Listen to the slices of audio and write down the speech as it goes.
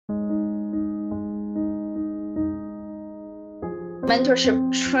mentorship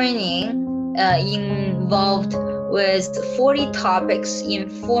training involved with 40 topics in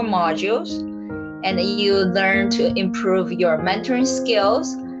 4 modules, and you learn to improve your mentoring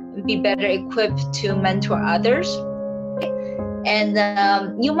skills, be better equipped to mentor others. And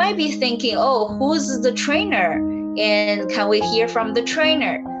you might be thinking, oh, who's the trainer? And can we hear from the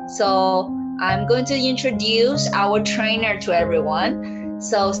trainer? So I'm going to introduce our trainer to everyone.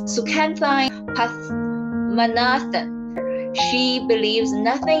 So Sukantha Pathmanathan. She believes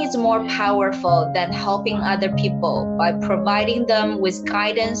nothing is more powerful than helping other people by providing them with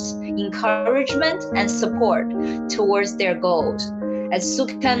guidance, encouragement, and support towards their goals. As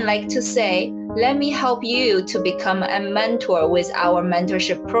Sukan likes to say, let me help you to become a mentor with our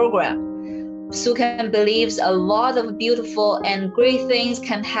mentorship program. Sukan believes a lot of beautiful and great things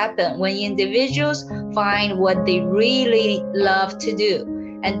can happen when individuals find what they really love to do.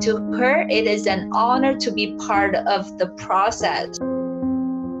 And to her, it is an honor to be part of the process.